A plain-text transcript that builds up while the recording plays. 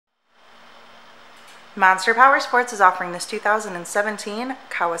Monster Powersports is offering this 2017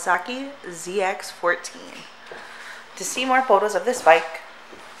 Kawasaki ZX-14. To see more photos of this bike,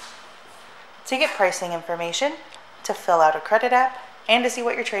 to get pricing information, to fill out a credit app, and to see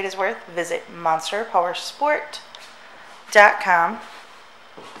what your trade is worth, visit monsterpowersport.com.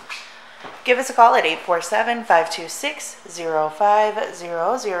 Give us a call at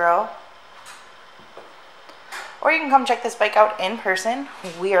 847-526-0500. Or you can come check this bike out in person.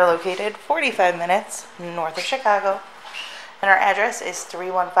 We are located 45 minutes north of Chicago. And our address is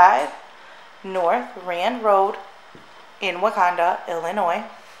 315 North Rand Road in Wauconda, Illinois.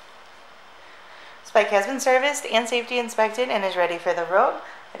 This bike has been serviced and safety inspected and is ready for the road.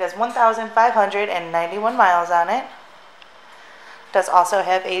 It has 1,591 miles on it. It does also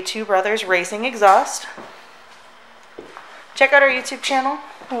have a Two Brothers Racing exhaust. Check out our YouTube channel.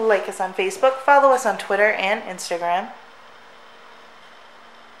 Like us on Facebook, follow us on Twitter and Instagram.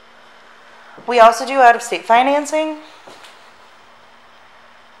 We also do out-of-state financing,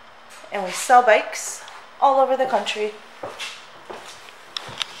 and we sell bikes all over the country.